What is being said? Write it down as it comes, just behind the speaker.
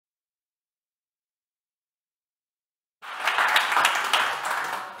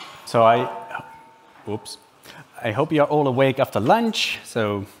So oops. I hope you're all awake after lunch.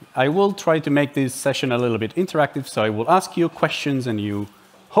 So I will try to make this session a little bit interactive. So I will ask you questions, and you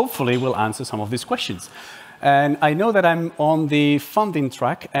hopefully will answer some of these questions. And I know that I'm on the funding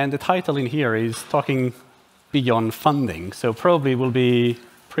track, and the title in here is talking beyond funding. So probably will be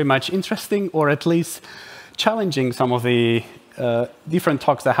pretty much interesting, or at least challenging some of the different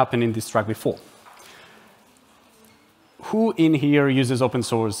talks that happened in this track before. Who in here uses open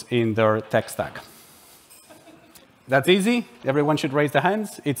source in their tech stack? That's easy. Everyone should raise their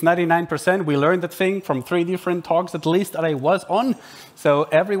hands. It's 99%. We learned that thing from 3 different talks, at least, that I was on. So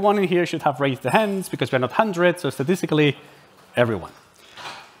everyone in here should have raised their hands, because we're not 100, so statistically, everyone.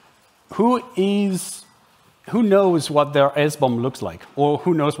 Who knows what their SBOM looks like? Or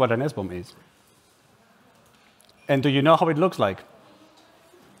who knows what an SBOM is? And do you know how it looks like?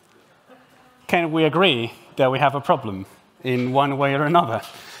 Can we agree that we have a problem in one way or another?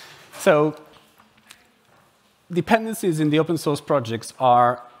 So dependencies in the open source projects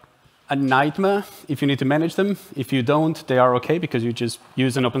are a nightmare if you need to manage them. If you don't, they are OK, because you just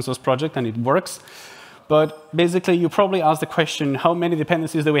use an open source project and it works. But basically, you probably ask the question, how many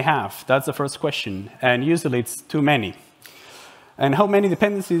dependencies do we have? That's the first question. And usually, it's too many. And how many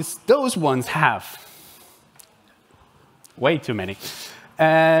dependencies those ones have? Way too many.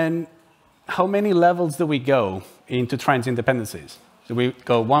 And how many levels do we go into transient dependencies? Do we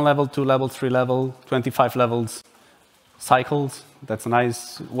go 1 level, 2 level, 3 level, 25 levels, cycles? That's a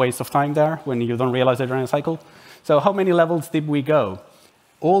nice waste of time there when you don't realize that you're in a cycle. So how many levels did we go?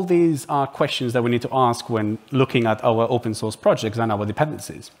 All these are questions that we need to ask when looking at our open source projects and our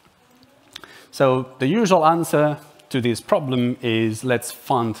dependencies. So the usual answer to this problem is, let's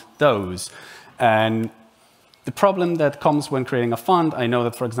fund those. And the problem that comes when creating a fund, I know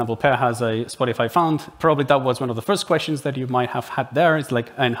that, for example, Per has a Spotify fund. Probably that was one of the first questions that you might have had there. It's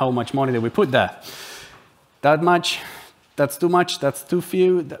like, and how much money did we put there? That much? That's too much? That's too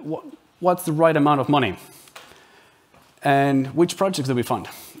few? What's the right amount of money? And which projects do we fund?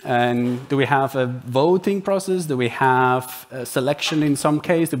 And do we have a voting process? Do we have a selection in some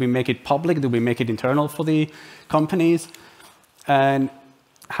case? Do we make it public? Do we make it internal for the companies? And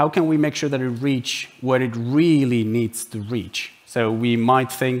how can we make sure that it reaches where it really needs to reach? So we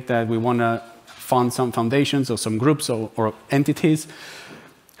might think that we want to fund some foundations or some groups or entities.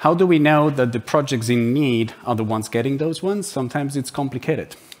 How do we know that the projects in need are the ones getting those ones? Sometimes it's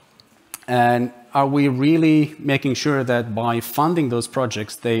complicated. And are we really making sure that by funding those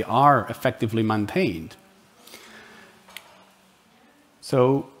projects, they are effectively maintained?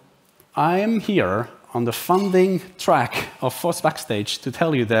 So I am here on the funding track of FOSS Backstage to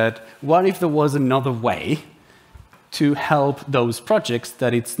tell you that what if there was another way to help those projects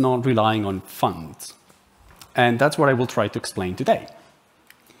that it's not relying on funds? And that's what I will try to explain today.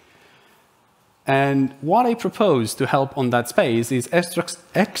 And what I propose to help on that space is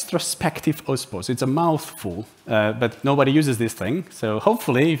Extrospective OSPOs. It's a mouthful, but nobody uses this thing. So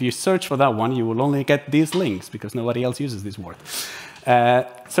hopefully, if you search for that one, you will only get these links, because nobody else uses this word.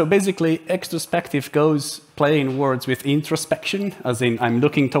 So basically, extrospective goes playing words with introspection, as in I'm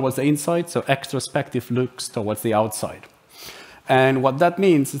looking towards the inside, so extrospective looks towards the outside. And what that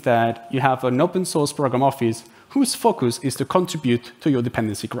means is that you have an open source program office whose focus is to contribute to your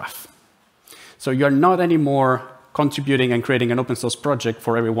dependency graph. So you're not anymore contributing and creating an open source project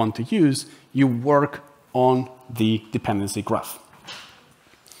for everyone to use. You work on the dependency graph.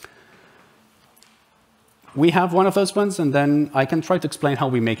 We have one of those ones, and then I can try to explain how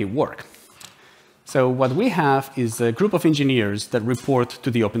we make it work. So what we have is a group of engineers that report to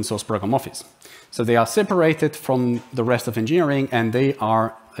the open source program office. So they are separated from the rest of engineering, and they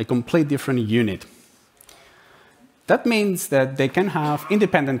are a complete different unit. That means that they can have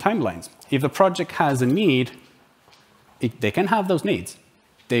independent timelines. If the project has a need, they can have those needs.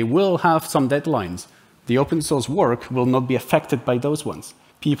 They will have some deadlines. The open source work will not be affected by those ones.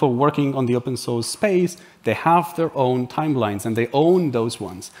 People working on the open source space, they have their own timelines, and they own those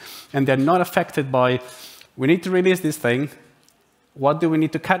ones. And they're not affected by, we need to release this thing. What do we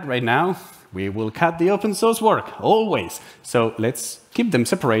need to cut right now? We will cut the open source work, always. So let's keep them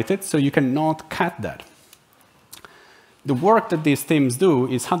separated so you cannot cut that. The work that these teams do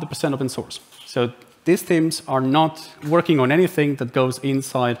is 100% open source. So these teams are not working on anything that goes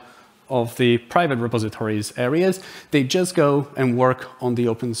inside of the private repositories areas. They just go and work on the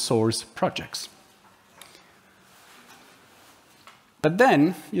open source projects. But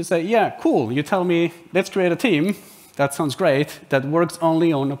then you say, yeah, cool. You tell me, let's create a team. That sounds great. That works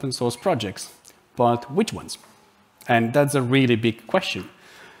only on open source projects. But which ones? And that's a really big question.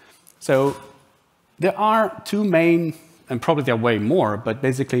 So there are 2 main and probably there are way more, but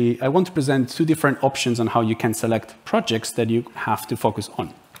basically I want to present two different options on how you can select projects that you have to focus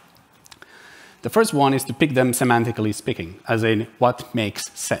on. The first one is to pick them semantically speaking, as in what makes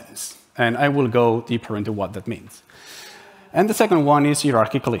sense. And I will go deeper into what that means. And the second one is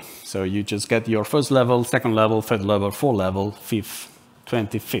hierarchically. So you just get your first level, second level, third level, fourth level, fifth,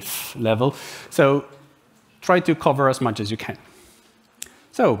 25th level. So try to cover as much as you can.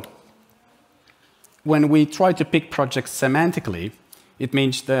 So when we try to pick projects semantically, it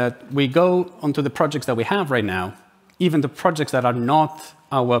means that we go onto the projects that we have right now, even the projects that are not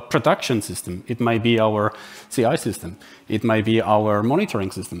our production system. It might be our CI system. It might be our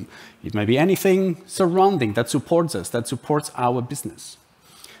monitoring system. It might be anything surrounding that supports us, that supports our business.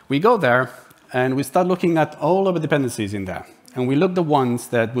 We go there and we start looking at all of the dependencies in there. And we look the ones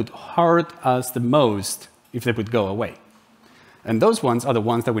that would hurt us the most if they would go away. And those ones are the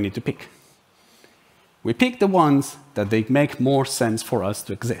ones that we need to pick. We pick the ones that they make more sense for us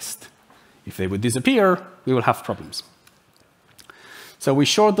to exist. If they would disappear, we will have problems. So we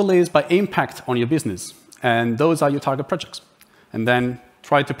sort the list by impact on your business, and those are your target projects. And then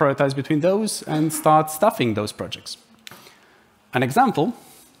try to prioritize between those and start stuffing those projects. An example,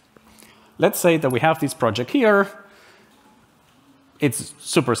 let's say that we have this project here. It's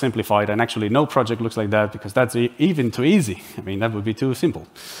super simplified, and actually no project looks like that because that's even too easy. I mean, that would be too simple.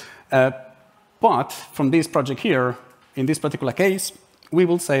 But from this project here, in this particular case, we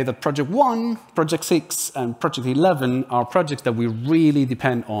will say that project 1, project 6, and project 11 are projects that we really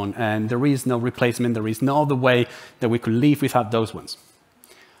depend on, and there is no replacement, there is no other way that we could live without those ones.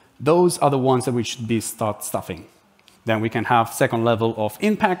 Those are the ones that we should start stuffing. Then we can have second level of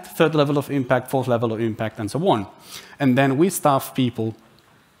impact, third level of impact, fourth level of impact, and so on. And then we staff people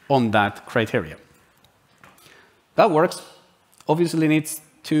on that criteria. That works. Obviously needs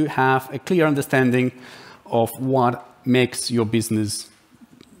to have a clear understanding of what makes your business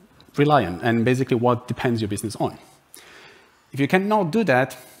reliant and basically what depends your business on. If you cannot do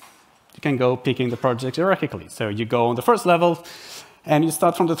that, you can go picking the projects hierarchically. So you go on the first level and you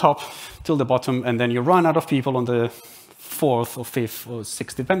start from the top till the bottom, and then you run out of people on the fourth or fifth or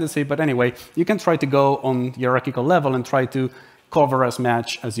sixth dependency. But anyway, you can try to go on hierarchical level and try to cover as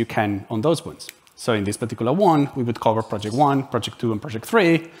much as you can on those ones. So in this particular one, we would cover project 1, project 2, and project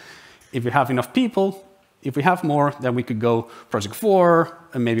 3. If we have enough people, if we have more, then we could go project 4,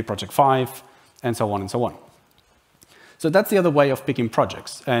 and maybe project 5, and so on and so on. So that's the other way of picking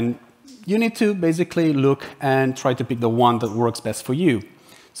projects. And you need to basically look and try to pick the one that works best for you.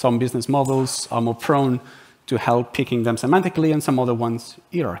 Some business models are more prone to help picking them semantically, and some other ones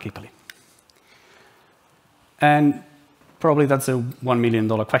hierarchically. And probably that's a $1 million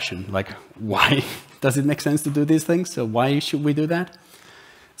question. Like, why does it make sense to do these things? So why should we do that?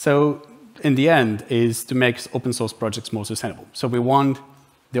 So in the end is to make open source projects more sustainable. So we want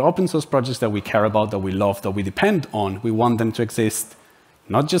the open source projects that we care about, that we love, that we depend on, we want them to exist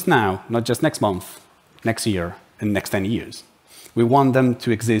not just now, not just next month, next year, and next 10 years. We want them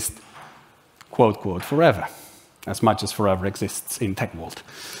to exist, quote, quote, forever, as much as forever exists in tech world.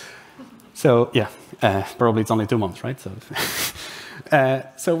 So yeah, probably it's only 2 months, right?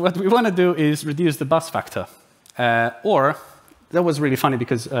 So what we want to do is reduce the buzz factor. Or, that was really funny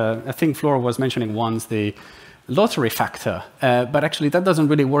because I think Flora was mentioning once the lottery factor. But actually, that doesn't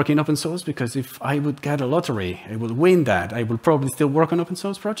really work in open source, because if I would get a lottery, I would win that. I will probably still work on open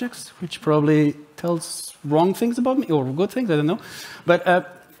source projects, which probably tells wrong things about me, or good things, I don't know. But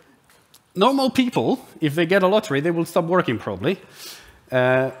normal people, if they get a lottery, they will stop working probably.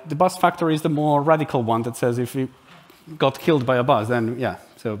 The buzz factor is the more radical one that says if you got killed by a buzz, then yeah.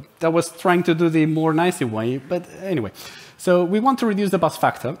 So that was trying to do the more nicey way, but anyway. So we want to reduce the buzz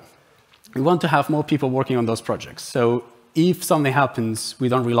factor. We want to have more people working on those projects. So if something happens, we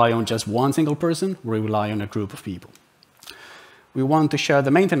don't rely on just one single person, we rely on a group of people. We want to share the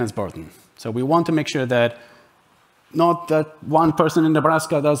maintenance burden. So we want to make sure that not that one person in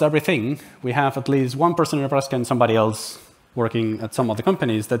Nebraska does everything. We have at least one person in Nebraska and somebody else working at some other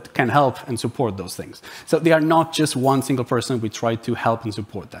companies that can help and support those things. So they are not just one single person. We try to help and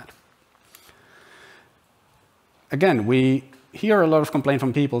support that. Again, we hear a lot of complaint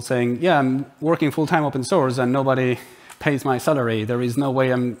from people saying, yeah, I'm working full-time open source and nobody pays my salary. There is no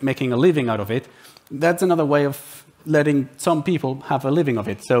way I'm making a living out of it. That's another way of letting some people have a living of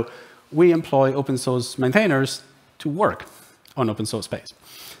it. So we employ open source maintainers to work on open source space.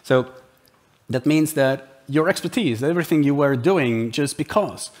 So that means that your expertise, everything you were doing just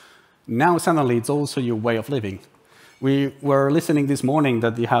because, now suddenly it's also your way of living. We were listening this morning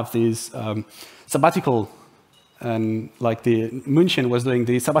that you have these sabbatical, and like the München was doing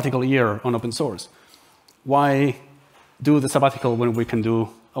the sabbatical year on open source. Why do the sabbatical when we can do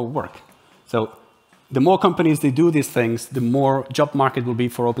our work. So the more companies they do these things, the more job market will be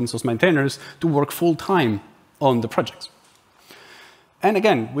for open source maintainers to work full-time on the projects. And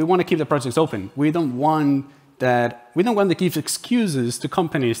again, we want to keep the projects open. We don't want to give excuses to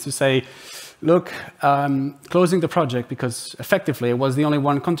companies to say, look, closing the project because effectively I was the only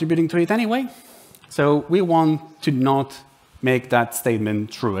one contributing to it anyway. So we want to not make that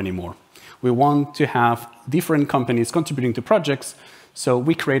statement true anymore. We want to have different companies contributing to projects, so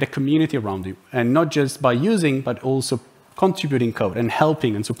we create a community around it, and not just by using, but also contributing code and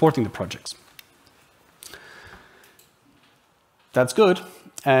helping and supporting the projects. That's good,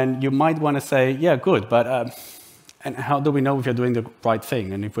 and you might want to say, yeah, good, but and how do we know if you're doing the right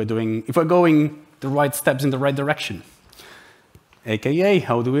thing and if we're going the right steps in the right direction? AKA,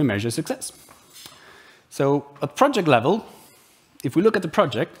 how do we measure success? So at project level, if we look at the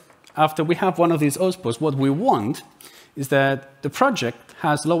project, after we have one of these OSPOs, what we want is that the project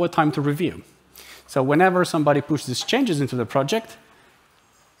has lower time to review. So whenever somebody pushes changes into the project,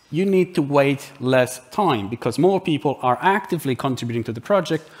 you need to wait less time because more people are actively contributing to the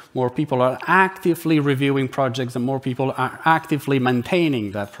project, more people are actively reviewing projects, and more people are actively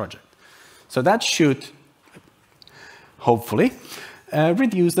maintaining that project. So that should, hopefully,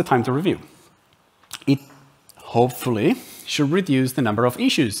 reduce the time to review. It hopefully should reduce the number of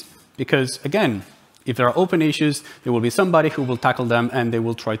issues because, again, if there are open issues, there will be somebody who will tackle them and they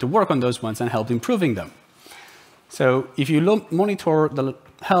will try to work on those ones and help improving them. So if you monitor the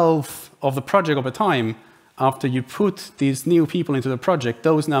health of the project over time, after you put these new people into the project,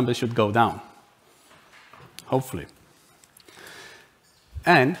 those numbers should go down, hopefully.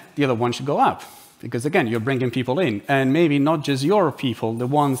 And the other one should go up, because again, you're bringing people in. And maybe not just your people, the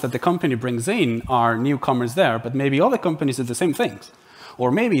ones that the company brings in are newcomers there, but maybe other companies do the same things.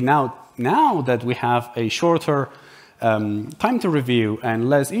 Or maybe now that we have a shorter time to review and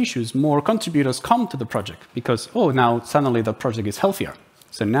less issues, more contributors come to the project because, oh, now suddenly the project is healthier.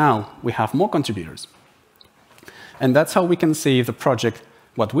 So now we have more contributors. And that's how we can see if the project,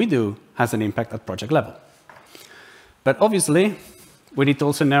 what we do, has an impact at project level. But obviously, we need to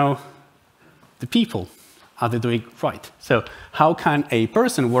also know the people. Are they doing right? So how can a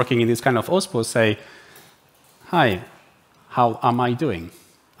person working in this kind of OSPO say, hi, how am I doing?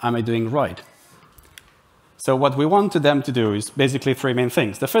 Am I doing right? So what we want them to do is basically three main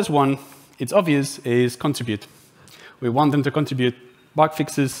things. The first one, it's obvious, is contribute. We want them to contribute bug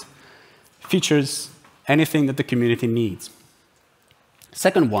fixes, features, anything that the community needs.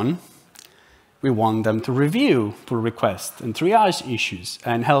 Second one, we want them to review pull requests and triage issues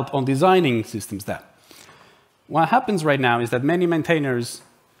and help on designing systems there. What happens right now is that many maintainers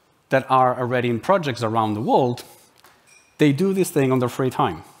that are already in projects around the world, they do this thing on their free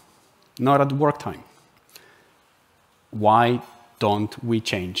time, not at work time. Why don't we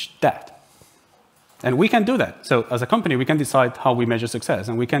change that? And we can do that. So as a company, we can decide how we measure success,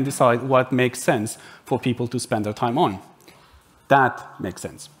 and we can decide what makes sense for people to spend their time on. That makes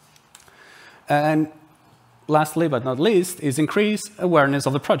sense. And lastly, but not least, is increase awareness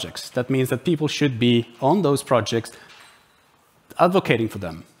of the projects. That means that people should be on those projects, advocating for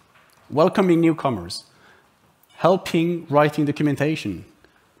them, welcoming newcomers, helping writing documentation.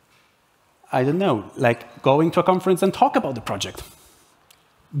 I don't know, like going to a conference and talk about the project.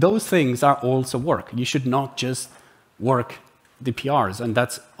 Those things are also work. You should not just work the PRs, and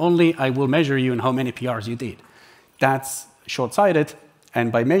that's only I will measure you and how many PRs you did. That's short-sighted, and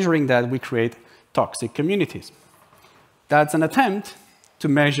by measuring that, we create toxic communities. That's an attempt to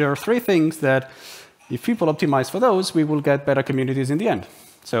measure three things that, if people optimize for those, we will get better communities in the end.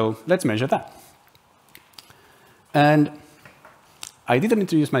 So let's measure that. And I didn't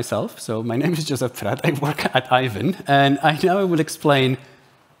introduce myself, so my name is Josep Prat. I work at Ivan, and now I will explain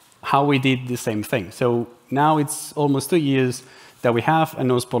how we did the same thing. So now it's almost 2 years that we have an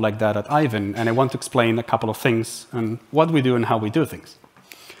OSPO like that at Ivan, and I want to explain a couple of things on what we do and how we do things.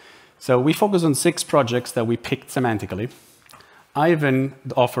 So we focus on 6 projects that we picked semantically. Ivan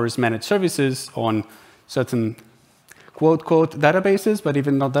offers managed services on certain quote-quote databases, but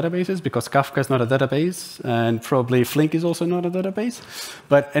even not databases, because Kafka is not a database, and probably Flink is also not a database.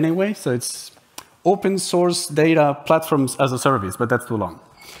 But anyway, so it's open source data platforms as a service, but that's too long.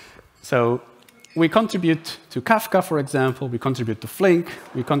 So we contribute to Kafka, for example, we contribute to Flink,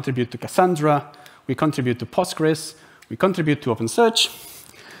 we contribute to Cassandra, we contribute to Postgres, we contribute to OpenSearch,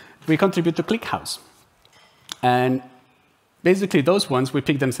 we contribute to ClickHouse. And basically those ones, we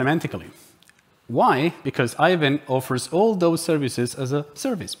pick them semantically. Why? Because Ivan offers all those services as a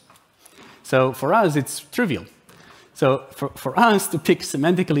service. So for us, it's trivial. So for us to pick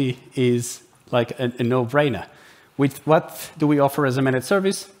semantically is like a no-brainer. What do we offer as a managed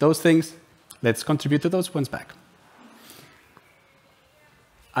service? Those things, let's contribute to those ones back.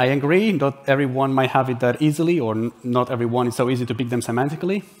 I agree, not everyone might have it that easily, or not everyone is so easy to pick them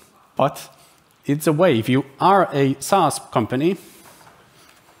semantically, but it's a way. If you are a SaaS company,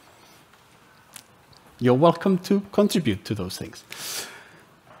 you're welcome to contribute to those things.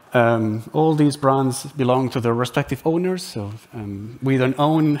 All these brands belong to their respective owners, so we don't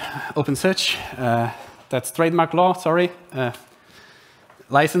own OpenSearch. That's trademark law, sorry.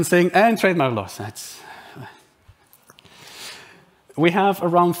 Licensing and trademark laws. We have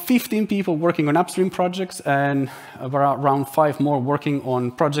around 15 people working on upstream projects and around 5 more working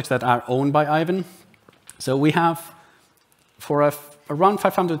on projects that are owned by Ivan. So we have, for around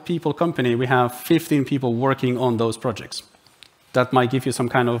 500 people company, we have 15 people working on those projects. That might give you some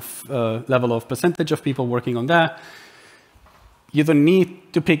kind of level of percentage of people working on that. You don't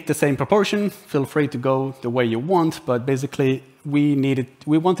need to pick the same proportion. Feel free to go the way you want, but basically we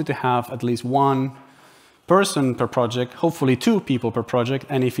wanted to have at least 1 person per project, hopefully 2 people per project,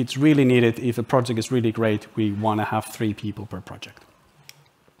 and if it's really needed, if the project is really great, we want to have 3 people per project.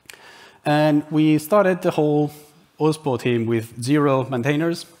 And we started the whole OSPO team with 0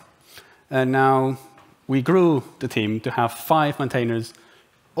 maintainers, and now we grew the team to have 5 maintainers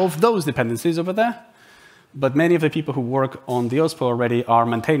of those dependencies over there, but many of the people who work on the OSPO already are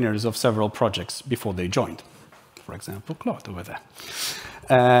maintainers of several projects before they joined. For example, Claude over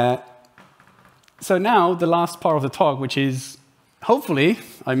there. So now, the last part of the talk, which is, hopefully,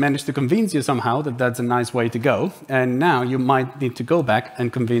 I managed to convince you somehow that that's a nice way to go, and now you might need to go back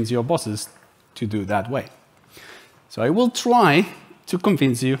and convince your bosses to do that way. So I will try to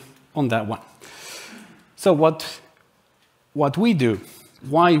convince you on that one. So what we do,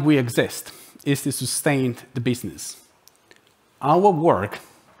 why we exist, is to sustain the business. Our work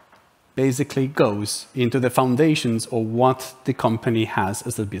basically goes into the foundations of what the company has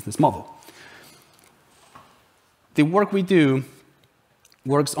as a business model. The work we do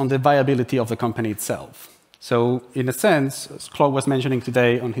works on the viability of the company itself. So in a sense, as Claude was mentioning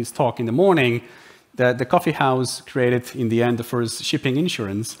today on his talk in the morning, that the coffee house created in the end the first shipping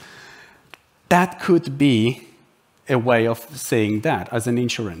insurance, that could be a way of saying that as an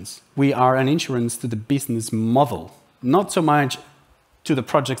insurance. We are an insurance to the business model, not so much to the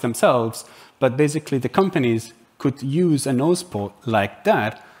projects themselves, but basically the companies could use an OSPO like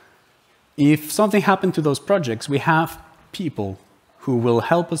that. If something happened to those projects, we have people who will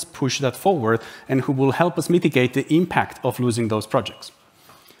help us push that forward and who will help us mitigate the impact of losing those projects.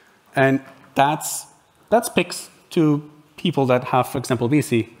 And that speaks to people that have, for example,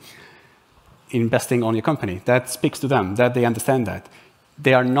 VC investing on your company. That speaks to them, that they understand that.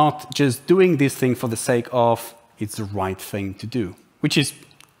 They are not just doing this thing for the sake of it's the right thing to do, which is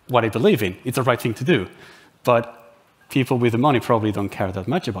what I believe in. It's the right thing to do. But people with the money probably don't care that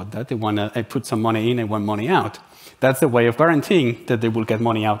much about that. They want to put some money in and want money out. That's the way of guaranteeing that they will get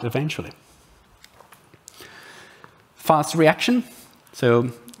money out eventually. Fast reaction.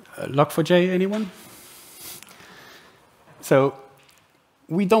 So Log4j, anyone? So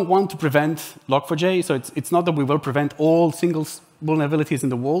we don't want to prevent Log4j. So it's not that we will prevent all single vulnerabilities in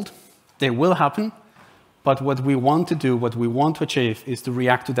the world. They will happen. But what we want to do, what we want to achieve, is to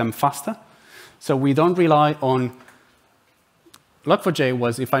react to them faster. So we don't rely on Log4j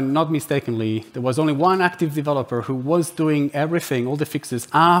was, if I'm not mistakenly, there was only 1 active developer who was doing everything, all the fixes,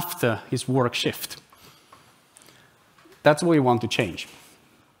 after his work shift. That's what we want to change.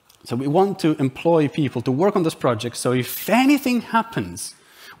 So we want to employ people to work on this project, so if anything happens,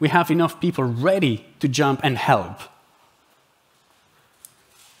 we have enough people ready to jump and help.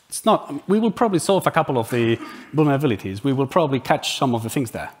 It's not, we will probably solve a couple of the vulnerabilities. We will probably catch some of the things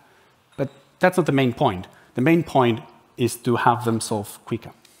there. But that's not the main point. The main point is to have them solve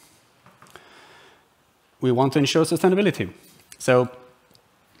quicker. We want to ensure sustainability. So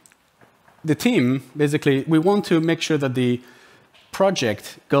the team, basically, we want to make sure that the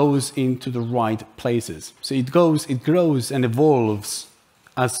project goes into the right places. So it grows and evolves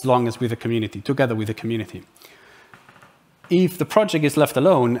as long as with the community, together with the community. If the project is left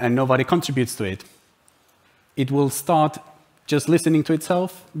alone and nobody contributes to it, it will start just listening to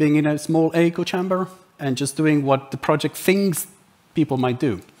itself, being in a small echo chamber, and just doing what the project thinks people might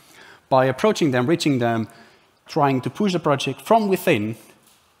do. By approaching them, reaching them, trying to push the project from within,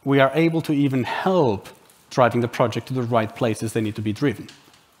 we are able to even help driving the project to the right places they need to be driven.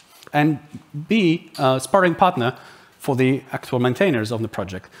 And be a sparring partner for the actual maintainers of the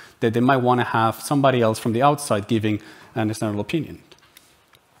project, that they might want to have somebody else from the outside giving an external opinion.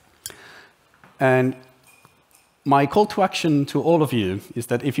 And my call to action to all of you is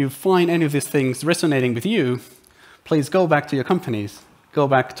that if you find any of these things resonating with you, please go back to your companies, go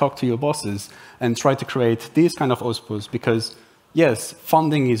back, talk to your bosses, and try to create these kind of OSPOs because, yes,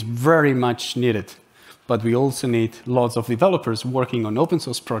 funding is very much needed, but we also need lots of developers working on open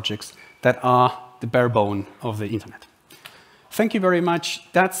source projects that are the bare bone of the internet. Thank you very much.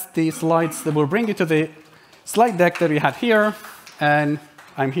 That's the slides that will bring you to the slide deck that we had here, and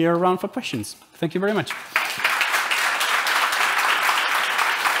I'm here around for questions. Thank you very much.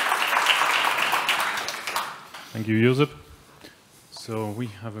 Thank you, Josep. So we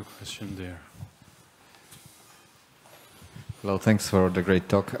have a question there. Hello, thanks for the great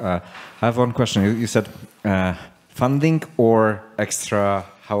talk. I have one question. You said funding or extra,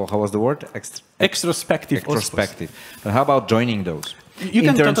 how was the word? Extrospective. Extrospective. And how about joining those? You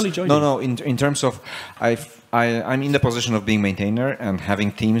can totally join. No, in terms of, I'm in the position of being maintainer and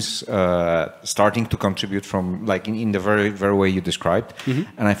having teams starting to contribute from, like in the very way you described.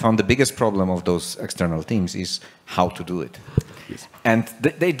 And I found the biggest problem of those external teams is how to do it. Yes. And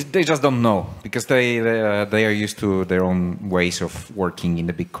they just don't know because they are used to their own ways of working in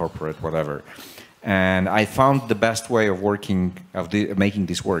the big corporate, whatever. And I found the best way of working, making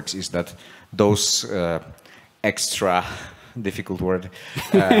this works is that those extra difficult word.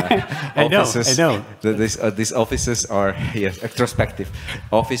 Offices, I know. These offices are, yes, extrospective.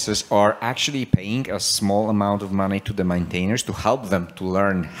 Offices are actually paying a small amount of money to the maintainers to help them to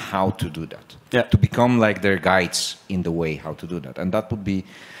learn how to do that. Yeah. To become like their guides in the way how to do that. And that would be,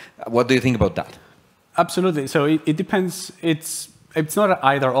 what do you think about that? Absolutely. So it depends. It's not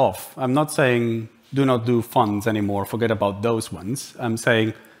either off. I'm not saying do not do funds anymore, forget about those ones. I'm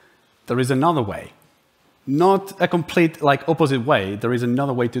saying there is another way. Not a complete opposite way. There is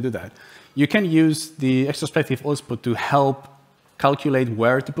another way to do that. You can use the extrospective OSPO to help calculate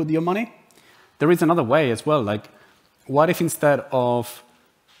where to put your money. There is another way as well. Like, what if instead of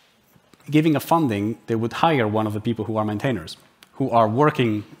giving a funding, they would hire one of the people who are maintainers, who are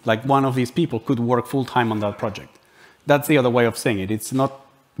working, like one of these people could work full-time on that project. That's the other way of saying it. It's not,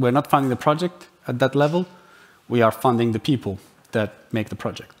 we're not funding the project at that level. We are funding the people that make the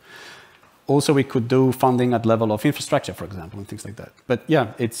project. Also, we could do funding at level of infrastructure, for example, and things like that. But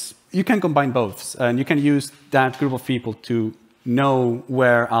yeah, you can combine both, and you can use that group of people to know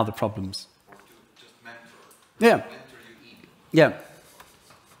where are the problems. Or to just mentor. Yeah. Mentor you in. Yeah.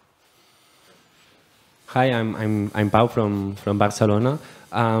 Hi, I'm Pau from Barcelona.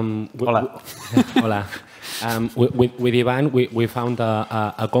 Hola. Hola. With Ivan, we found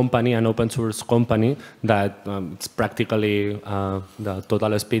a company, an open source company that it's practically the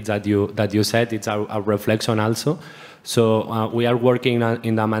total speed that you said. It's a reflection also. So we are working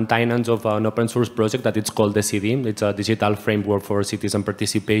in the maintenance of an open source project that it's called the CD. It's a digital framework for citizen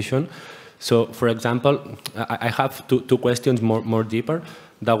participation. So, for example, I have two questions more deeper.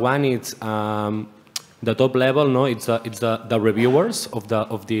 The one is the top level. No, it's the reviewers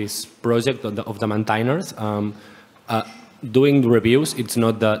of this project, of the maintainers. Doing reviews, it's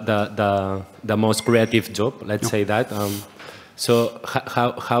not the most creative job. Let's say that. So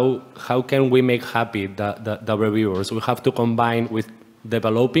how can we make happy the reviewers? We have to combine with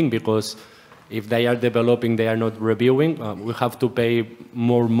developing, because if they are developing, they are not reviewing. We have to pay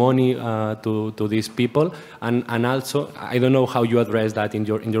more money to these people, and also I don't know how you address that in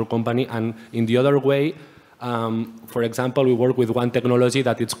your company. And in the other way, for example, we work with one technology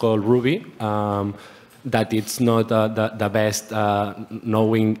that it's called Ruby. That it's not the best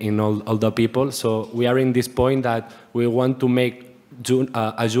knowing in all the people. So we are in this point that we want to make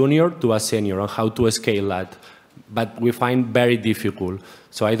a junior to a senior and how to scale that. But we find very difficult.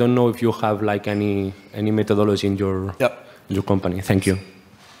 So I don't know if you have like any methodology in your company. Thank you.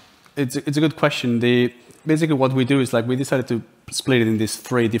 It's a good question. Basically what we do is we decided to split it in these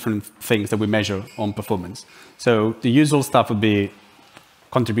 3 different things that we measure on performance. So the usual stuff would be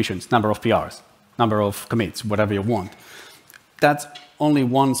contributions, number of PRs, number of commits, whatever you want. That's only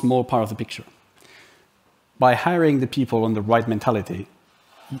one small part of the picture. By hiring the people on the right mentality,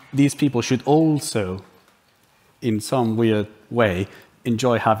 these people should also, in some weird way,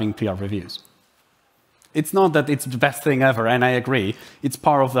 enjoy having PR reviews. It's not that it's the best thing ever, and I agree. It's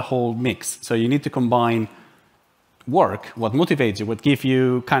part of the whole mix. So you need to combine work, what motivates you, what gives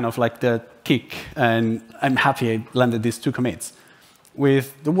you kind of like the kick, and I'm happy I landed these 2 commits,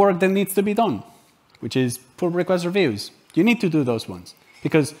 with the work that needs to be done, which is pull request reviews. You need to do those ones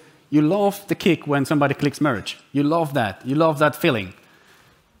because you love the kick when somebody clicks merge. You love that. You love that feeling.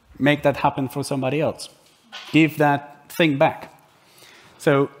 Make that happen for somebody else. Give that thing back.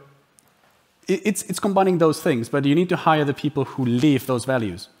 So it's combining those things, but you need to hire the people who live those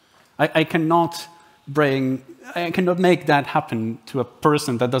values. I cannot make that happen to a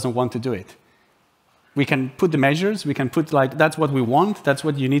person that doesn't want to do it. we can put the measures, we can put like, that's what we want, that's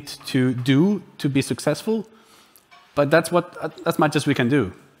what you need to do to be successful, but that's as much as we can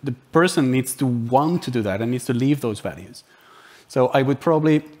do. The person needs to want to do that and needs to leave those values. So I would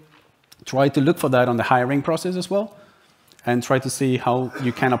probably try to look for that on the hiring process as well, and try to see how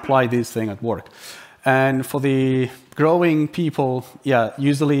you can apply this thing at work. And for the growing people, yeah,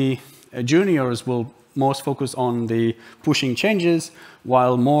 usually juniors will most focus on the pushing changes,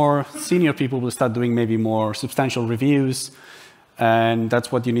 while more senior people will start doing maybe more substantial reviews. And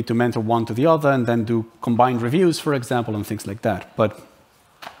that's what you need to mentor one to the other, and then do combined reviews, for example, and things like that. But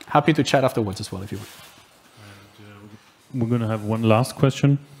happy to chat afterwards as well, if you want. And, we're going to have one last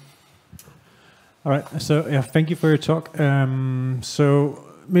question. All right. So yeah, thank you for your talk. So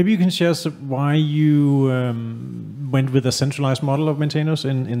maybe you can share why you went with a centralized model of maintainers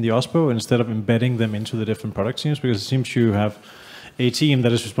in the OSPO instead of embedding them into the different product teams, because it seems you have a team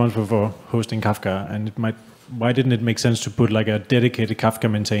that is responsible for hosting Kafka, and why didn't it make sense to put like a dedicated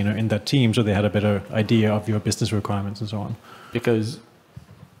Kafka maintainer in that team so they had a better idea of your business requirements and so on? Because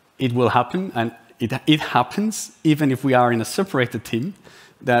it will happen, and it happens even if we are in a separated team,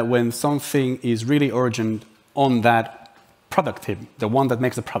 that when something is really urgent on that product team, the one that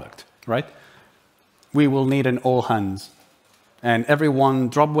makes the product, right? We will need an all hands. And everyone,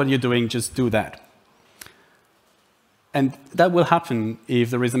 drop what you're doing, just do that. And that will happen if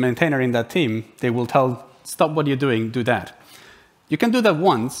there is a maintainer in that team. They will tell, stop what you're doing, do that. You can do that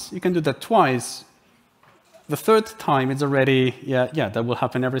once, you can do that twice. The third time, it's already, yeah, that will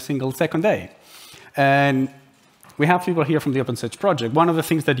happen every single second day. And we have people here from the OpenSearch project. One of the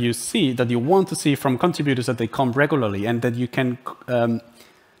things that you see, that you want to see from contributors, that they come regularly and that you can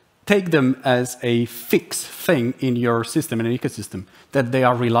take them as a fixed thing in your system, in an ecosystem, that they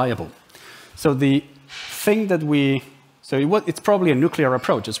are reliable. So the thing that it's probably a nuclear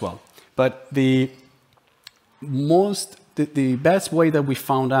approach as well, but the best way that we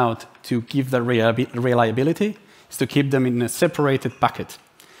found out to give the reliability is to keep them in a separated bucket,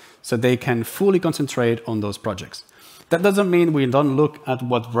 so they can fully concentrate on those projects. That doesn't mean we don't look at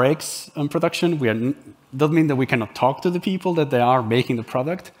what breaks in production. Doesn't mean that we cannot talk to the people that they are making the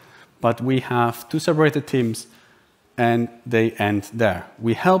product, but we have two separated teams, and they end there.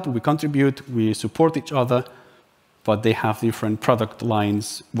 We help, we contribute, we support each other, but they have different product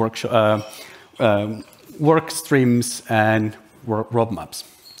lines, work streams, and roadmaps.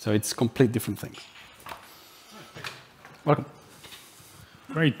 So it's complete different things. Welcome.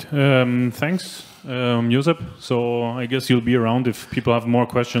 Great. Thanks, Josep. So I guess you'll be around if people have more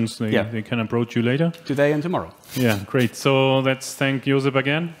questions. They can approach you later. Today and tomorrow. Yeah, great. So let's thank Josep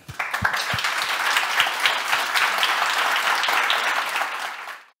again.